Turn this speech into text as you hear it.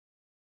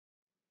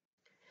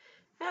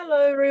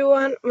Hello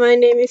everyone, my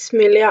name is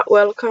Milja.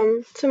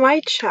 Welcome to my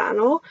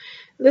channel.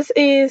 This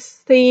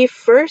is the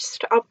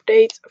first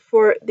update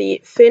for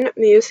the Finn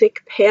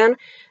Music pen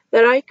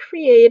that I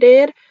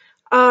created.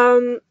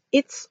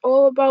 It's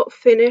all about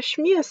Finnish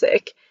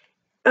music.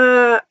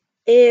 And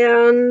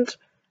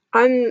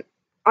I'm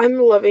I'm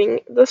loving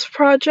this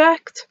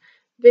project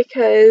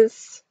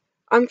because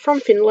I'm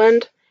from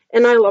Finland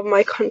and I love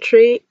my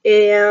country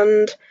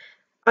and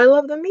I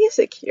love the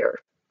music here.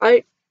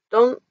 I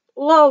don't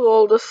love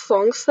all the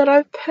songs that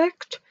I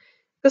picked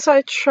because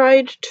I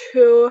tried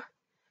to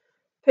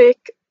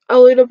pick a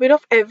little bit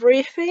of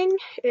everything,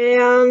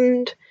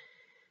 and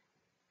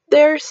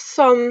there's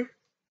some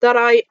that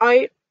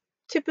I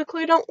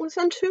typically don't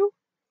listen to,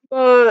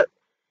 but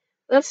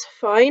that's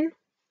fine.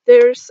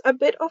 There's a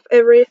bit of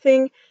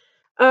everything.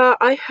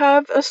 I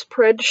have a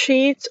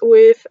spreadsheet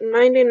with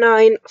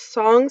 99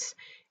 songs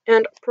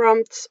and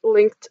prompts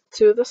linked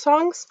to the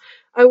songs.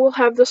 I will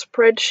have the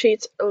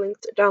spreadsheet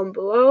linked down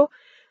below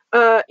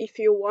if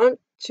you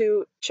want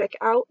to check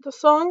out the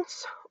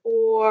songs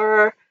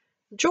or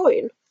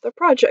join the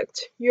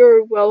project.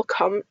 You're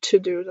welcome to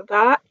do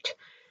that.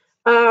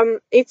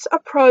 It's a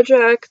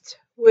project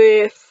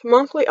with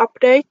monthly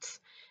updates.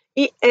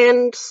 It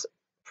ends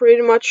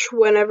pretty much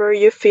whenever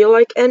you feel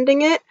like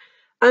ending it.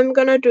 I'm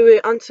gonna do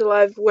it until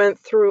I've went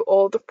through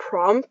all the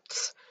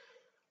prompts,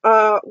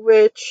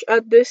 which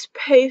at this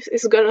pace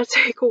is gonna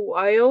take a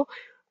while.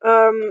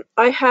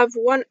 I have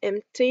one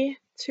empty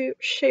to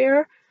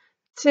share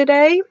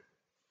today,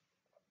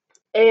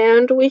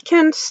 and we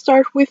can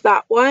start with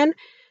that one.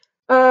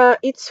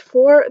 It's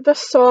for the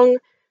song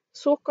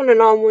Suukkonen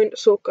aamuin,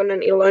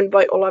 Suukkonen illoin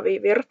by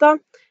Olavi Virta,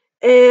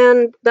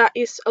 and that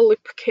is a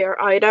lip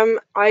care item.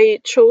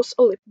 I chose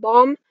a lip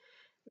balm.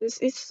 This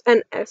is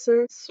an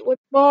Essence lip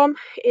balm,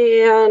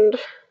 and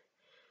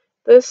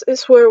this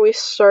is where we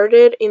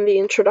started in the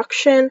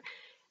introduction,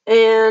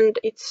 and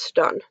it's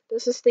done.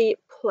 This is the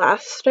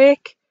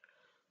plastic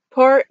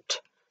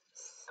part,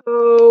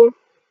 so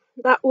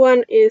that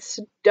one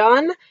is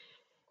done.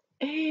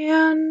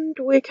 And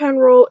we can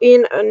roll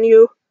in a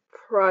new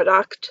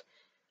product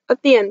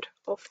at the end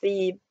of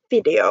the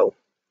video.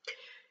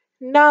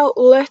 Now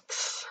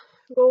let's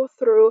go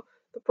through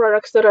the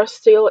products that are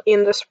still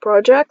in this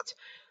project.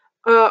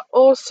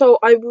 Also,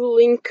 I will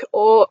leave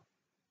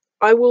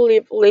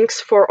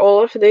links for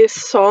all of these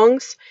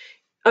songs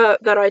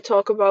that I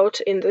talk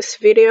about in this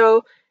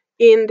video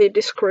in the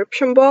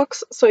description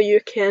box, so you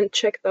can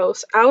check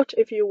those out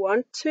if you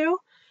want to.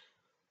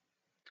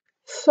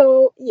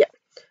 So yeah.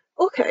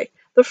 Okay,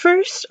 the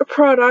first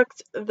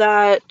product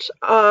or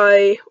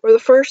the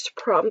first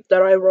prompt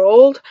that I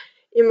rolled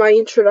in my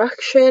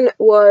introduction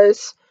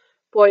was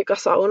Poika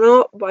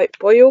Sauno by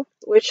Poju,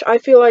 which I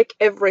feel like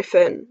every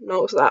Finn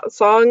knows that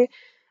song.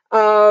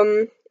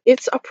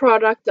 It's a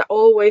product that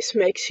always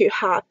makes you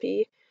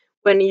happy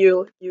when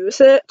you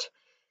use it,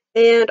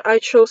 and I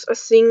chose a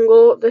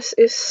single. This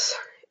is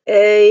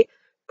a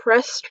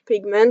pressed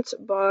pigment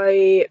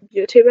by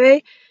Beauty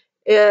Bay.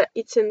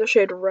 It's in the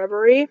shade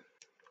Reverie,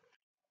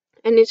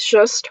 and it's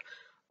just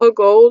a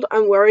gold.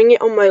 I'm wearing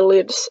it on my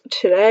lids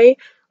today.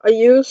 I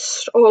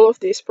used all of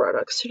these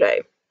products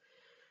today.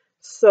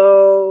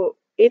 So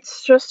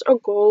it's just a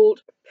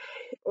gold,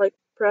 like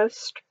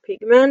pressed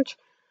pigment.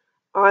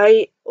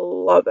 I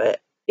love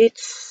it.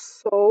 It's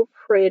so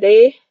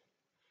pretty.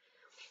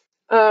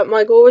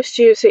 My goal is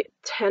to use it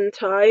 10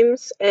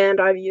 times,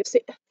 and I've used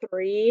it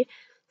 3.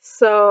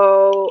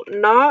 So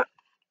not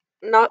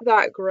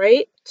that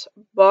great,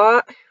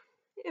 but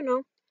you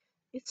know,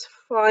 it's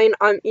fine.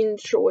 I'm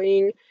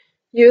enjoying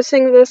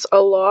using this a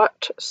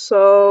lot,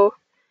 so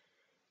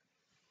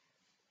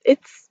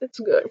it's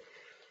good.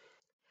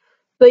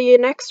 The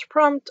next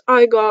prompt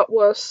I got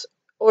was,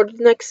 or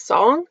the next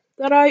song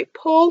that I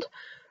pulled,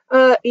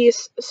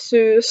 is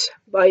Syys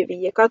by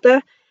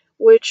Viikate,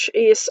 which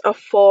is a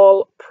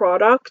fall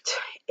product,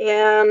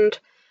 and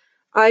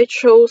I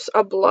chose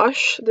a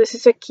blush. This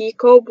is a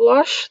Kiko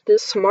blush, the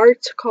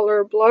Smart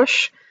Color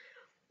blush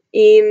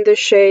in the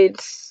shade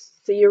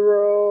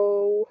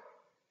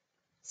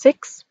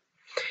 06.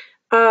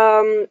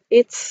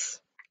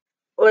 It's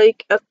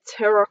like a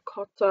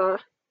terracotta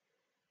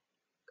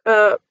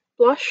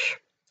blush.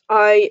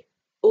 I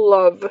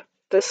love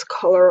this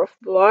color of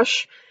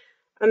blush.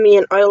 I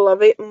mean, I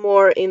love it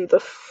more in the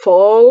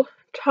fall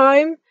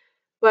time,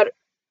 but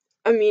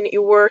I mean,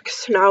 it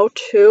works now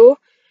too.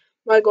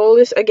 My goal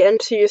is again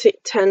to use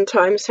it 10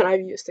 times, and I've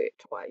used it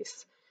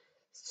twice.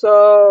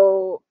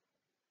 So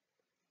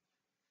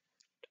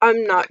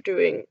I'm not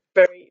doing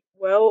very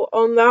well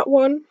on that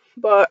one,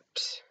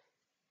 but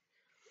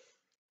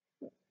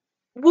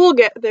we'll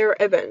get there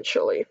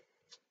eventually.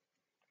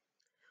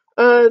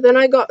 Then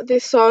I got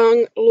this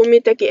song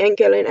Lumi teki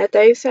enkelin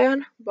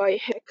eteiseen by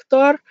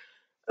Hector,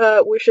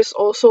 which is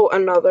also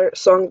another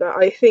song that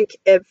I think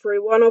every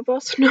one of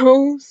us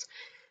knows.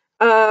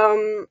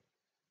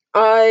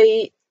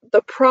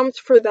 The prompt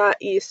for that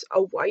is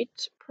a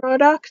white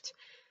product,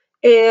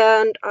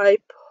 and I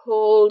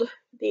pulled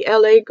the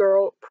LA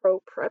Girl Pro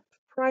Prep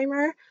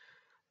Primer.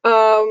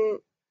 Um,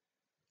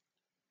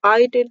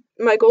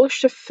 my goal is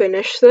to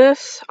finish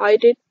this. I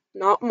did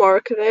not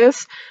mark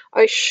this.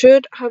 I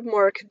should have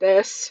marked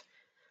this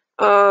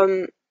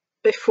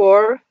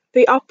before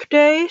the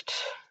update.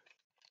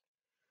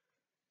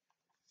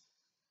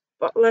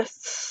 But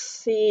let's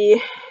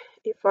see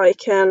if I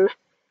can.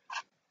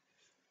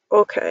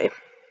 Okay.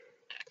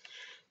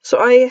 So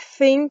I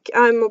think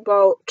I'm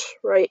about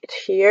right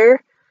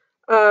here.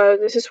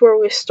 This is where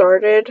we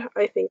started.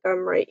 I think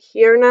I'm right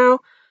here now,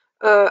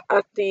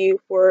 at the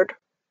word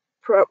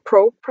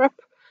pro prep.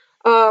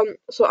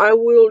 So I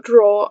will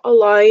draw a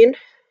line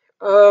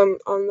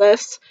on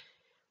this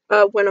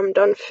when I'm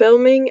done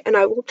filming, and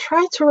I will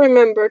try to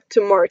remember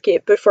to mark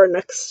it before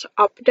next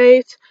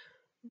update.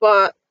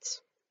 But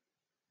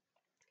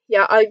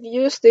yeah, I've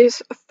used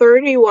this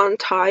 31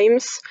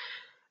 times.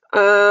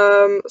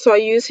 So I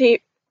use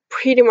it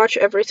pretty much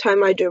every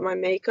time I do my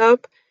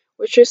makeup,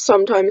 which is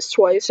sometimes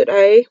twice a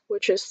day,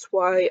 which is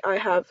why I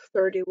have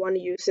 31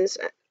 uses,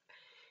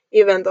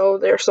 even though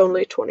there's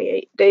only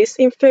 28 days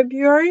in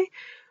February.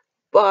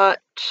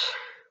 But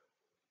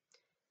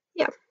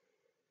yeah,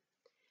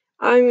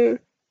 I'm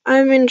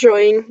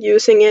enjoying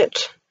using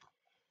it,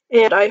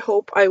 and I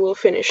hope I will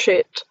finish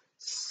it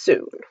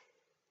soon.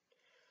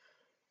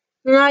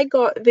 And I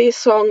got the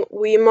song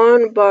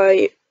Weemon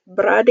by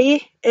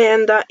Brady,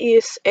 and that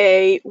is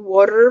a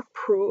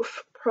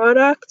waterproof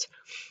product.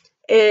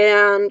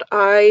 And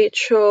I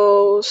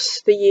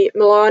chose the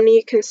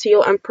Milani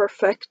Conceal and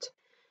Perfect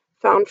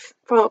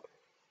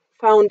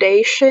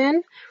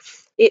foundation.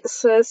 It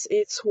says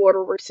it's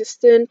water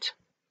resistant,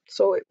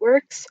 so it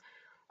works.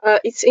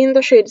 It's in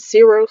the shade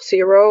 00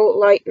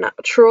 Light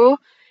Natural.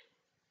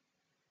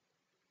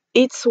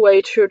 It's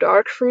way too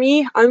dark for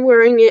me. I'm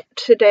wearing it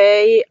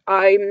today.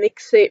 I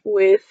mix it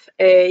with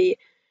a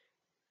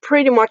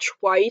pretty much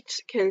white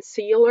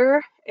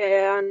concealer,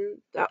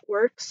 and that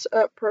works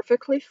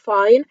perfectly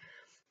fine.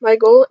 My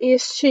goal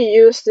is to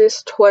use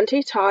this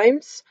 20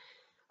 times.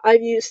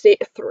 I've used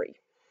it 3.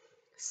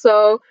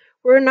 So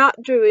we're not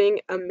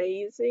doing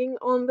amazing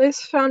on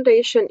this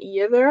foundation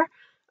either.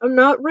 I'm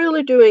not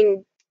really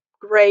doing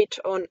great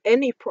on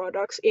any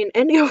products in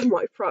any of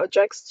my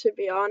projects, to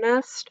be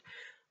honest.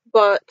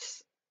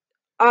 But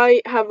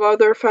I have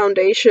other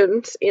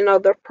foundations in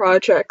other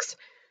projects,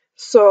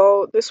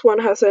 so this one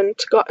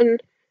hasn't gotten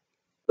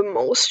the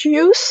most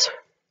use,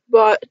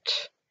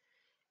 but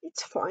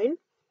it's fine.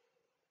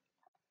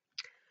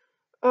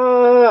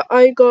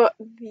 I got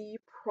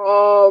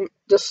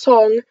the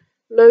song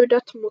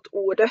Löydät mut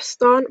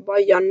uudestaan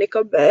by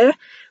Jannika B,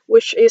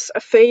 which is a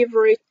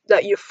favorite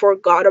that you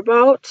forgot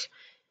about.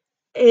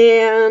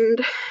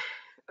 And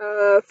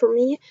for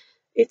me,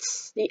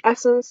 it's the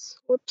Essence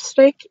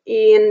lipstick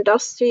in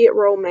Dusty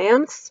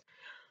Romance.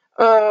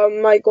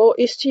 My goal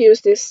is to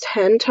use this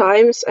 10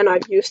 times, and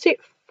I've used it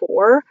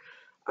 4.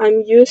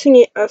 I'm using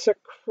it as a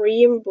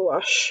cream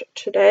blush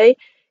today.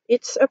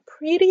 It's a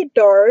pretty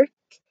dark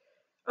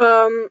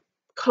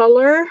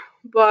color,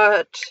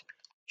 but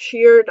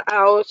sheared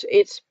out,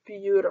 it's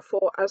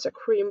beautiful as a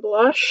cream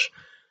blush.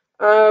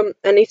 And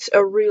it's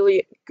a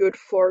really good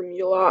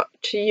formula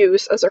to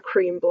use as a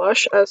cream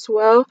blush as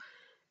well.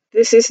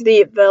 This is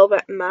the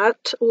Velvet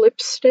Matte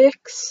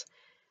lipsticks.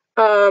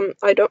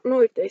 I don't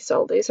know if they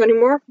sell these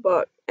anymore,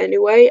 but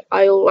anyway,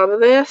 I love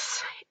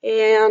this,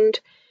 and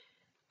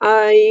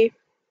I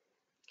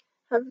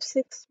have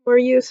 6 more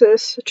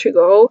uses to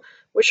go,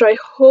 which I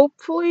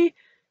hopefully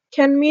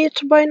can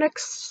meet by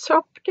next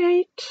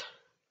update.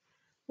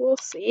 We'll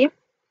see.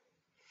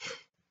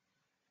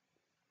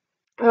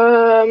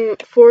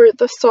 For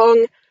the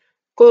song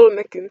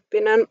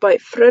Kolmekymppinen by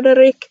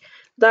Frederick,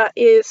 that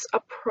is a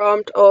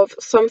prompt of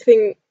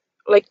something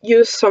like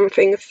use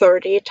something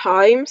 30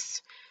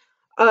 times.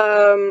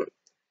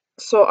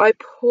 So I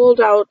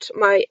pulled out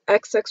my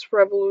XX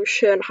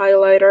Revolution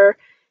highlighter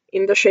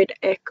in the shade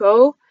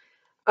Echo,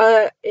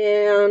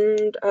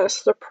 and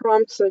as the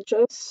prompt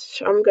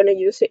suggests, I'm gonna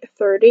use it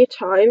 30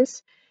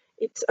 times.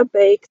 It's a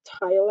baked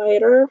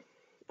highlighter,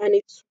 and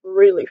it's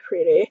really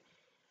pretty.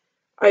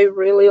 I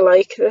really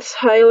like this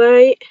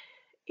highlight.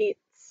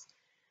 It's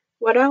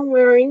what I'm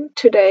wearing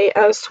today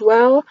as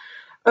well.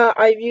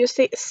 I've used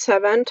it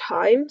 7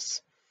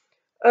 times.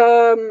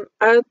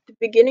 At the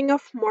beginning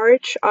of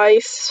March, I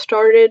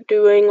started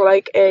doing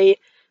like a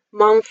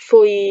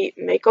monthly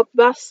makeup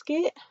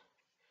basket,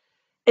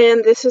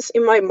 and this is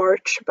in my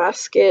March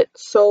basket,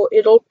 so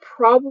it'll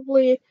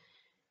probably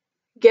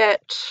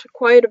get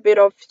quite a bit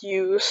of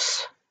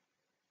use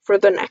for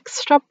the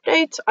next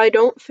update. I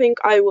don't think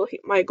I will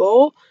hit my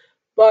goal,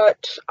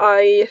 but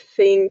I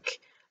think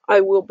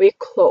I will be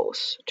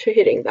close to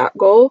hitting that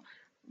goal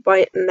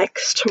by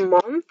next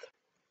month.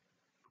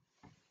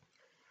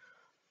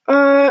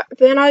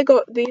 Then I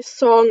got the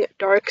song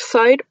Dark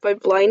Side by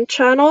Blind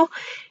Channel,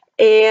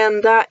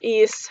 and that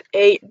is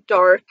a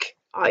dark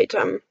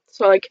item.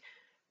 So like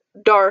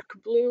dark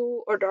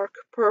blue or dark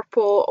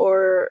purple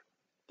or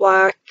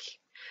black.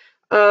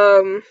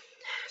 So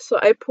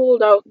I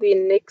pulled out the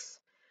NYX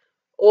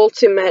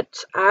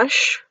Ultimate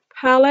Ash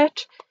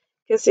palette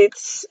because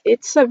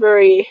it's a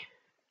very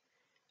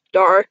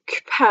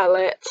dark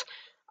palette.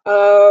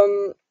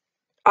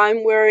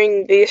 I'm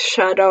wearing these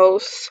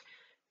shadows.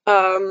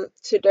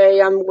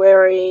 Today I'm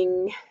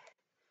wearing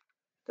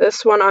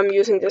this one. I'm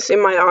using this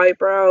in my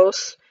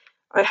eyebrows.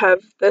 I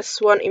have this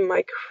one in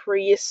my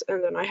crease,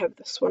 and then I have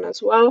this one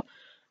as well.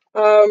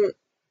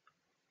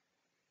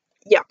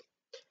 Yeah,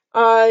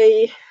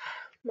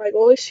 my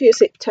goal is to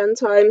use it 10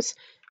 times.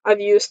 I've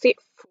used it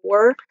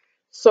 4,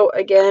 so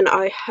again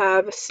I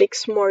have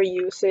 6 more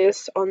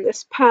uses on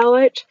this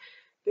palette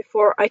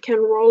before I can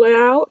roll it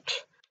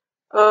out.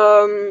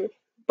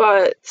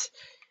 But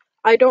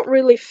I don't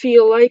really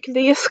feel like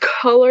these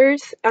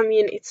colors. I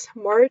mean, it's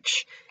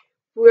March,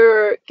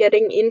 we're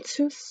getting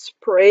into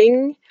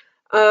spring,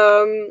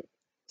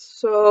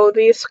 so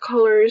these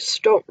colors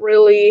don't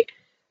really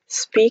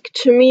speak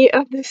to me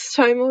at this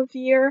time of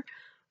year.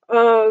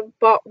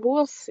 But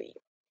we'll see.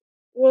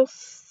 We'll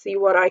see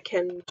what I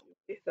can do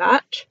with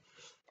that.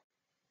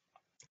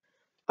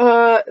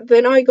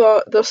 Then I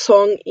got the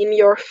song In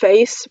Your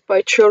Face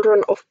by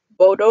Children of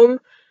Bodom,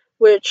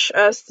 which,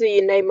 as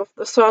the name of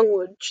the song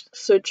would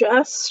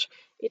suggest,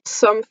 it's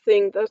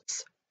something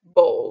that's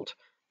bold,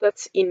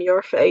 that's in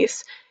your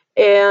face.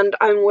 And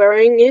I'm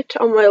wearing it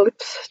on my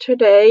lips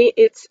today.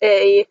 It's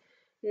a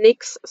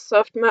NYX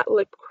Soft Matte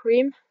Lip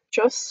Cream,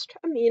 just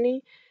a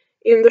mini,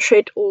 in the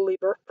shade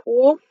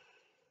Liverpool.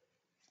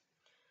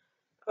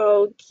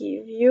 I'll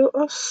give you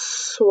a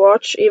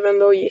swatch, even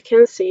though you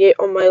can see it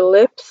on my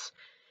lips.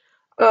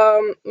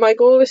 My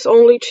goal is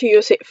only to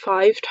use it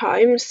 5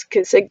 times,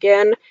 because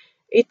again,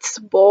 it's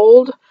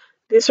bold.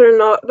 These are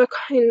not the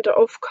kind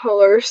of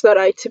colors that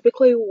I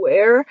typically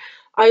wear.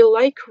 I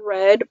like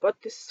red, but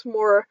this is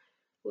more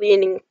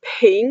leaning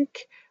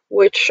pink,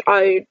 which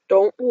I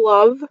don't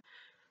love.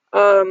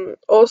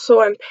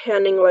 Also, I'm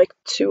panning like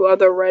 2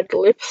 other red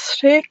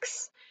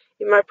lipsticks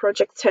in my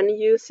Project 10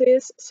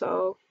 uses,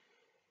 so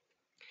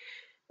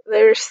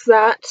there's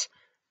that.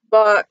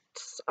 But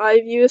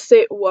I've used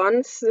it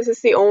once. This is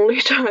the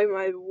only time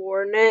I've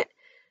worn it.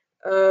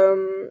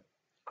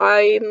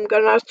 I'm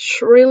gonna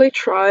really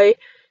try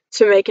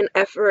to make an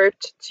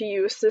effort to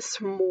use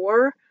this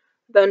more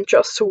than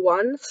just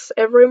once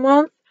every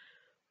month.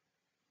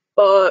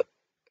 But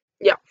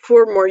yeah,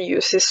 4 more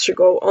uses to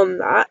go on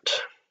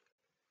that.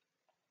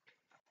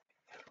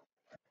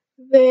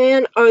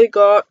 Then I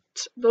got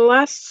the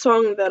last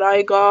song that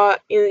I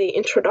got in the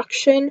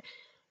introduction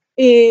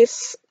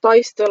is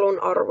Taistelun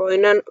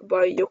arvoinen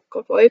by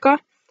Jukka-Poika,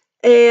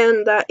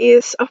 and that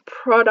is a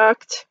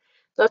product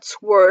that's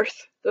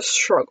worth the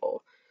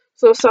struggle.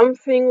 So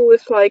something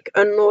with like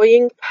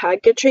annoying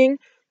packaging,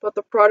 but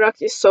the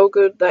product is so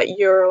good that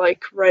you're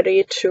like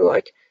ready to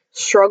like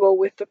struggle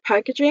with the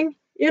packaging,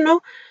 you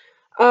know?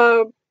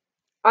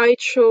 I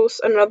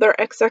chose another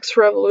XX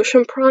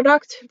Revolution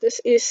product.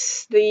 This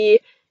is the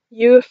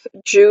Youth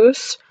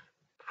Juice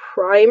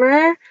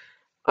Primer.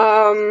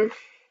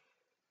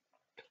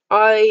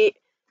 I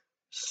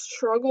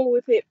struggle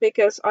with it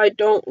because I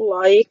don't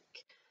like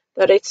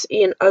that it's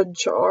in a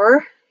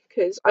jar,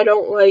 because I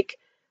don't like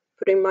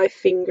putting my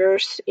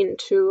fingers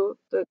into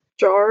the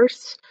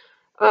jars.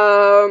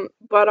 But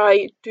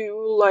I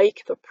do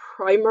like the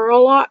primer a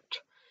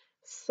lot,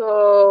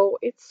 so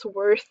it's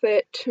worth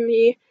it to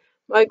me.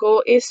 My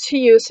goal is to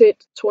use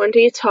it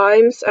 20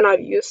 times, and I've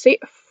used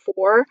it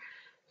 4,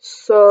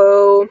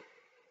 so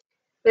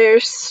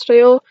there's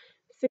still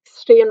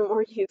 16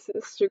 more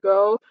uses to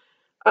go.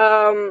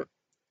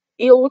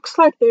 It looks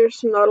like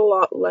there's not a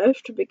lot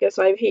left because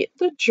I've hit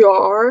the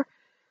jar,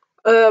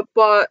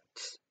 but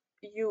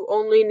you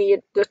only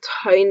need the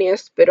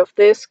tiniest bit of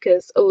this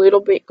because a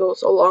little bit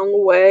goes a long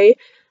way.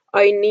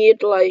 I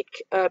need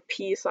like a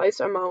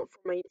pea-sized amount for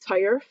my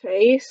entire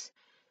face,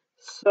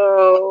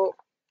 so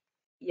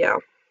yeah.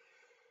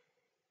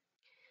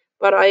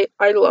 But I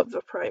love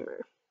the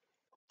primer.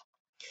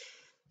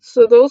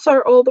 So those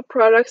are all the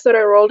products that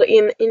I rolled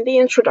in the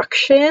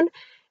introduction,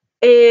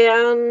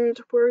 and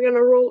we're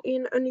gonna roll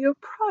in a new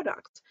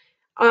product.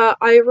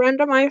 I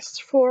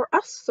randomized for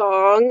a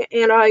song,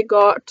 and I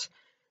got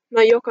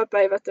Mä joka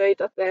päivä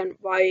töitä teen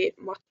by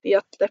Matti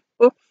ja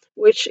Teppo,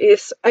 which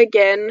is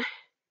again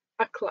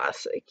a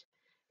classic.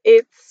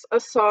 It's a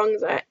song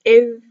that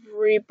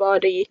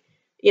everybody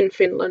in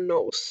Finland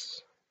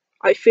knows,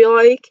 I feel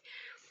like.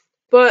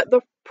 But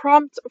the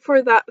prompt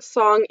for that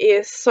song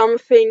is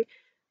something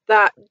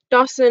that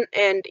doesn't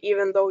end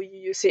even though you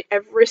use it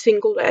every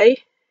single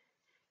day,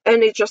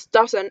 and it just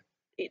doesn't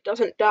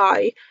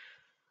die.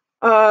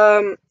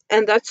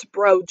 And that's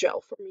brow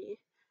gel for me.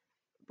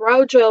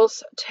 Brow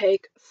gels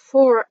take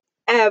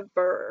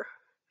forever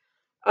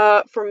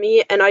for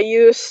me, and I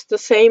use the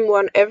same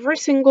one every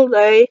single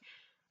day.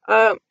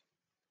 And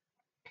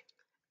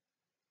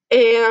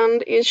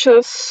it's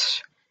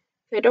just,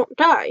 they don't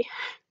die.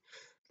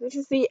 This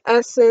is the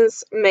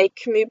Essence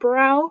Make Me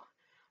Brow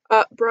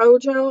brow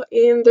gel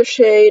in the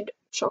shade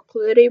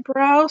Chocolatey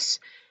Brows,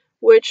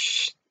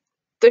 which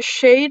the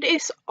shade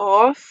is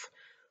off,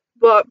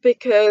 but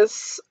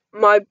because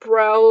my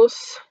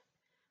brows,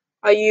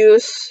 I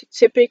use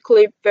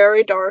typically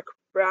very dark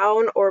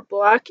brown or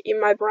black in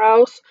my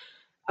brows,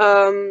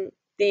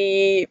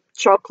 The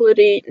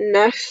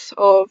chocolatyness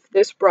of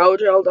this brow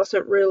gel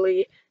doesn't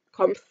really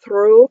come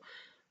through,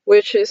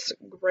 which is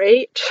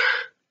great.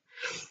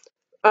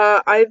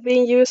 I've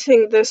been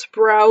using this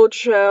brow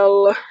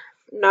gel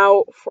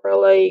now for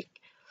like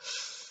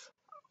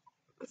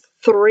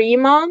 3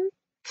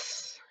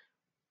 months.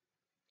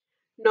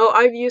 No,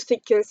 I've used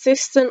it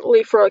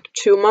consistently for like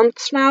 2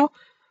 months now,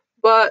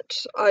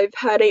 but I've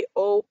had it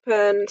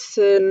open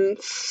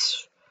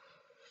since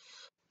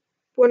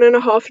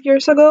 1.5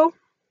 years ago.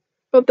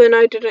 But then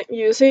I didn't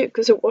use it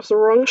because it was the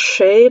wrong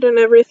shade and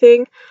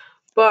everything.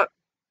 But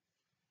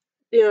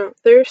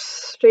there's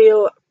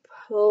still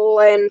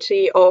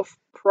plenty of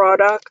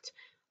product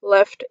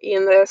left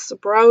in this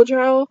brow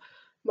gel.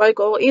 My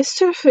goal is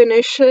to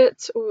finish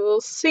it. We'll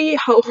see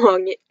how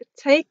long it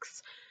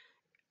takes.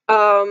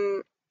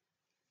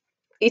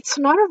 It's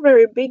not a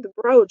very big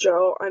brow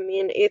gel. I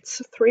mean,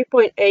 it's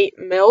 3.8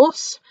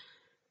 mils,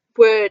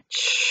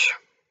 which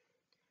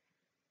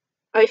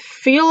I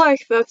feel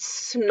like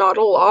that's not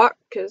a lot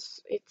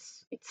because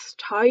it's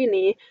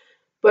tiny,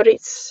 but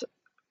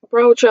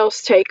brow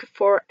gels take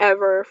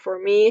forever for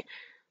me.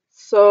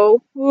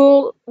 So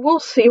we'll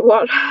see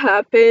what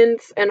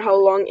happens and how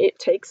long it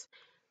takes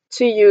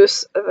to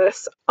use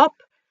this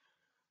up.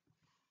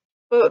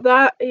 But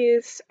that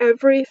is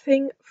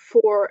everything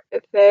for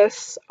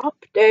this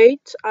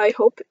update. I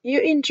hope you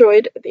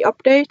enjoyed the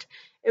update,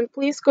 and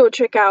please go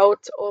check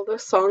out all the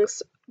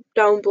songs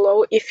down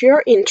below if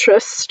you're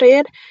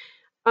interested.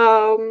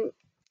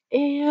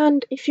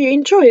 And if you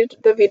enjoyed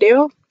the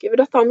video, give it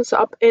a thumbs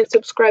up and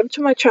subscribe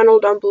to my channel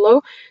down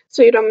below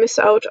so you don't miss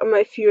out on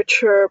my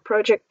future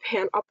project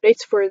pan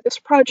updates for this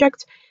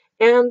project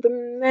and the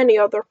many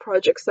other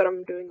projects that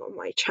I'm doing on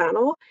my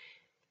channel.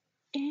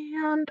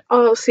 And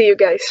I'll see you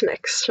guys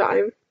next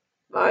time.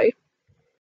 Bye.